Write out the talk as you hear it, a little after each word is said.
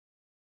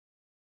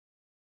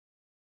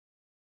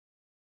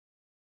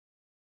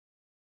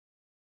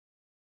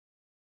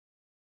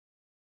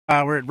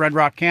We're at Red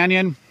Rock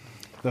Canyon,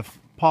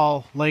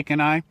 Paul Lake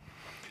and I.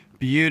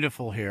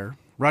 Beautiful here.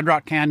 Red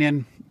Rock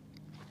Canyon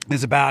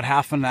is about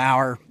half an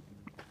hour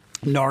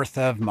north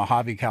of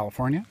Mojave,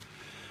 California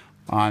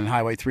on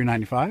Highway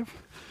 395.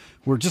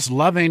 We're just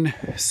loving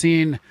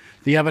seeing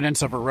the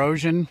evidence of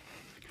erosion.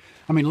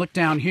 I mean, look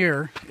down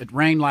here. It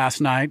rained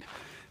last night.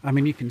 I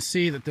mean, you can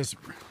see that this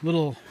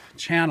little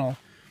channel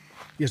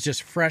is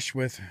just fresh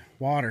with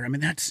water. I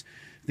mean, that's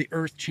the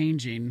earth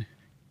changing,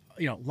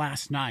 you know,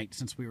 last night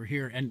since we were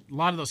here. And a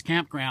lot of those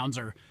campgrounds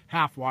are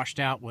half washed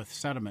out with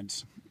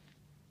sediments.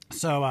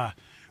 So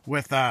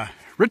with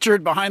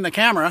Richard behind the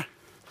camera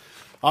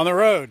on the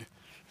road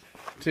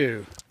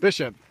to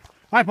Bishop.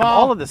 Hi, Paul.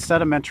 All of the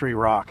sedimentary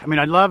rock. I mean,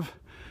 I love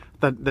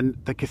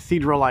the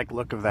cathedral-like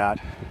look of that.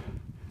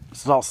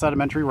 This is all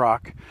sedimentary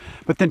rock.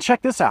 But then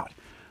check this out.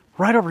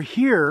 Right over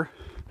here,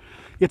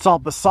 it's all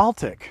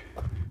basaltic,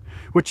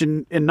 which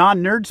in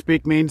non-nerd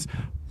speak means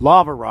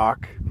lava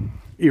rock,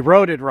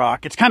 eroded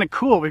rock. It's kind of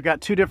cool. We've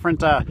got two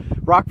different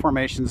rock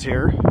formations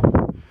here.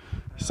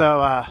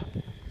 So,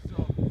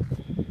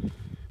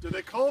 do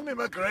they call me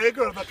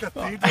McGregor, the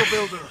cathedral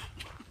builder?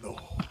 No.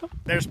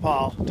 There's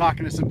Paul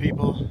talking to some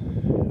people.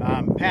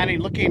 Panning,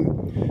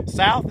 looking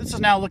south. This is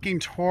now looking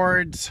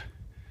towards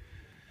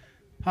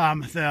I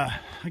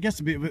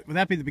guess would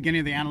that be the beginning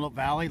of the Antelope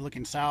Valley,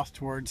 looking south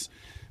towards,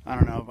 I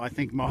don't know, I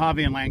think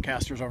Mojave and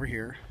Lancaster's over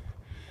here.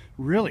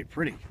 Really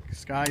pretty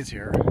skies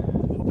here.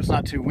 Hope it's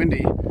not too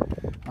windy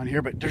on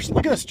here, but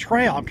look at this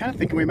trail. I'm kind of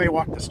thinking we may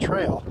walk this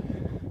trail.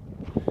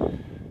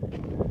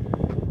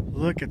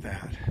 Look at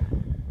that.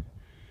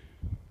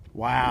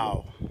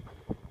 Wow.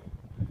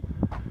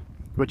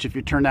 Which if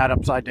you turn that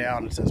upside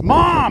down, it says,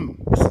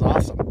 Mom! This is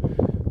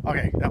awesome.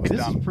 Okay, that was dumb.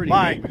 This is pretty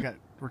neat.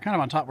 We're kind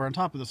of on top. We're on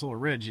top of this little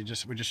ridge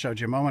we just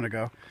showed you a moment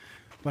ago.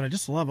 But I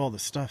just love all the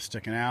stuff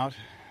sticking out.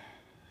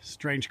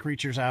 Strange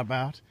creatures out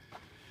about.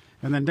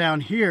 And then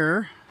down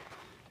here,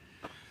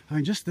 I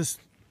mean, just this,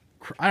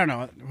 I don't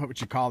know, what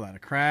would you call that? A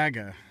crag?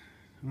 I don't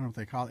know what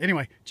they call it.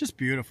 Anyway, just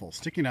beautiful,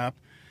 sticking up.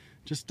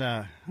 Just,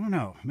 I don't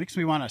know, it makes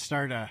me want to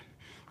start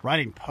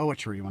writing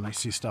poetry when I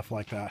see stuff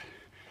like that.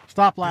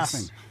 Stop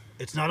laughing.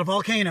 It's not a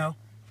volcano.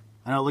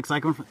 I know it looks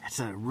like one. It's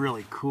a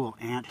really cool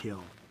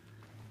anthill.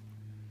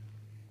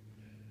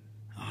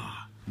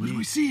 What do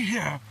we see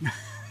here?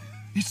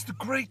 It's the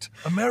great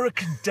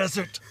American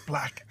desert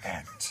black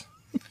ant.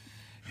 It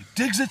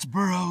digs its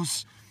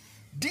burrows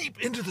deep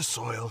into the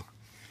soil,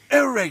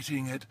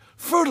 aerating it,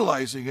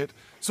 fertilizing it,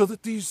 so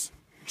that these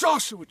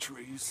Joshua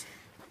trees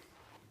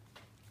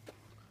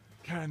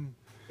can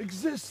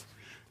exist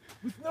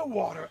with no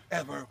water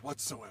ever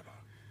whatsoever.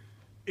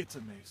 It's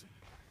amazing.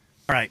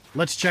 All right,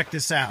 let's check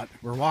this out.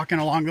 We're walking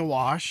along the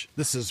wash.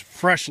 This is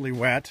freshly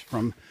wet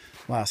from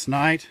last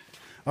night.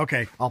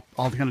 Okay, I'll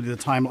kind of do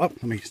the time. Oh,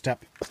 let me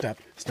step.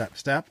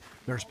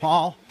 There's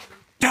Paul.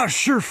 How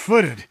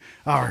sure-footed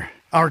our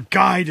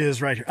guide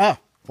is right here. Oh,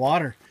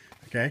 water.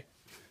 Okay.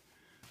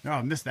 Oh,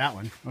 I missed that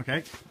one.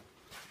 Okay.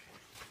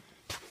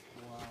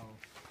 Wow.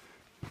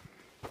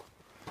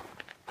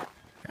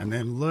 And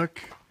then look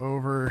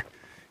over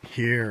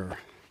here.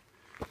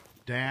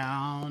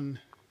 Down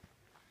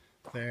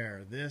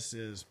there. This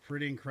is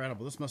pretty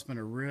incredible. This must have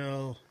been a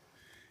real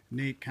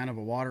neat kind of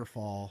a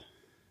waterfall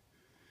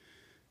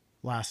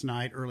last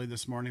night, early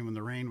this morning when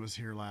the rain was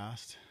here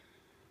last.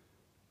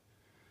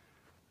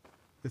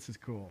 This is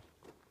cool.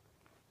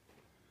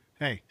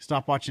 Hey,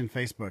 stop watching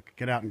Facebook.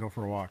 Get out and go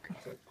for a walk.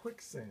 It's a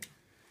quicksand.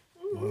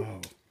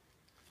 Whoa.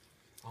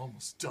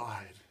 Almost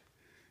died.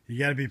 You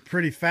got to be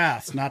pretty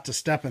fast not to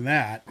step in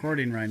that.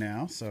 Recording right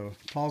now. So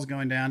Paul's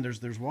going down.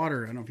 There's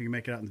water. I don't know if you can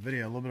make it out in the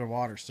video. A little bit of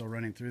water still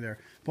running through there.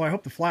 Boy, I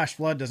hope the flash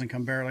flood doesn't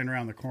come barreling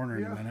around the corner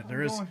in a minute.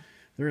 There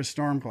is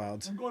storm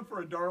clouds. I'm going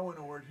for a Darwin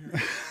Award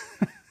here.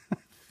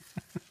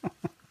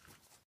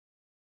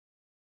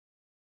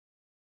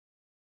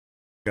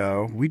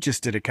 We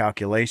just did a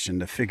calculation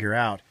to figure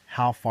out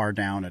how far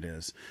down it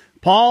is.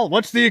 Paul,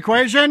 what's the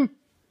equation?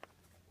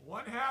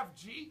 1/2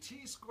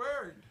 GT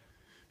squared.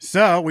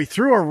 So we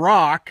threw a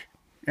rock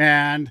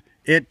and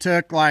it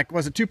took like,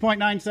 was it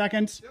 2.9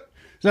 seconds? Yep.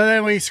 So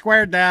then we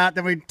squared that,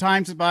 then we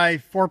times it by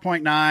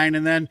 4.9,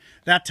 and then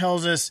that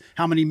tells us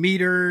how many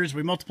meters.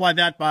 We multiplied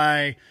that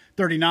by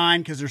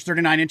 39 because there's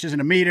 39 inches in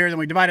a meter. Then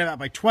we divided that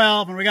by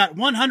 12 and we got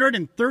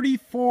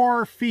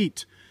 134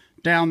 feet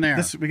down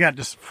there. We got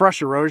just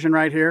fresh erosion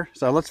right here.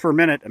 So let's for a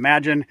minute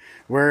imagine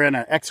we're in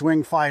an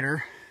X-Wing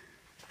fighter.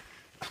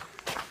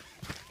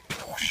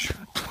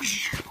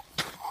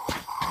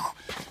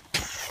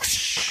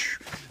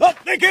 Oh,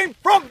 they came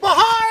from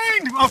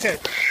behind! Okay.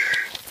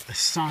 A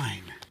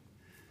sign.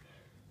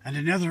 And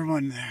another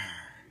one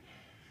there.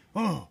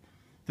 Oh,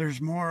 there's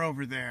more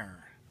over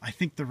there. I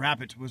think the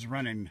rabbit was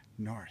running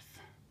north.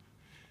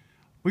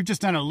 We've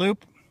just done a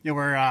loop. You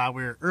know,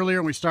 we're earlier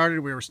when we started,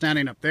 we were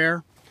standing up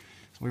there.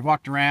 We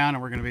walked around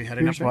and we're going to be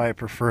heading up there. Here's why I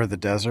prefer the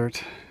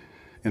desert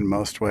in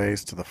most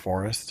ways to the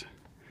forest.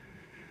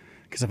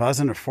 Because if I was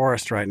in a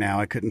forest right now,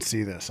 I couldn't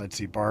see this. I'd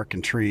see bark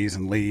and trees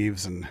and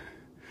leaves and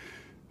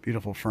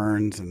beautiful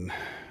ferns and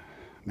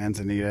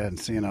manzanita and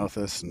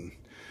ceanothus and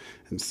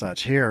and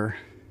such. Here,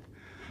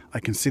 I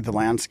can see the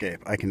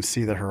landscape. I can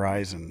see the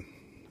horizon.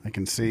 I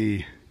can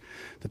see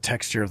the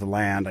texture of the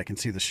land. I can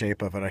see the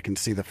shape of it. I can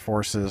see the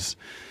forces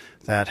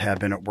that have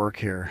been at work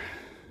here.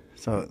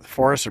 So the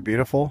forests are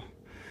beautiful,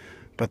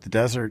 but the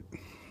desert,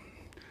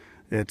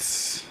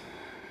 it's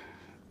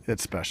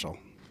special,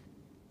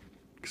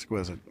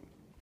 exquisite.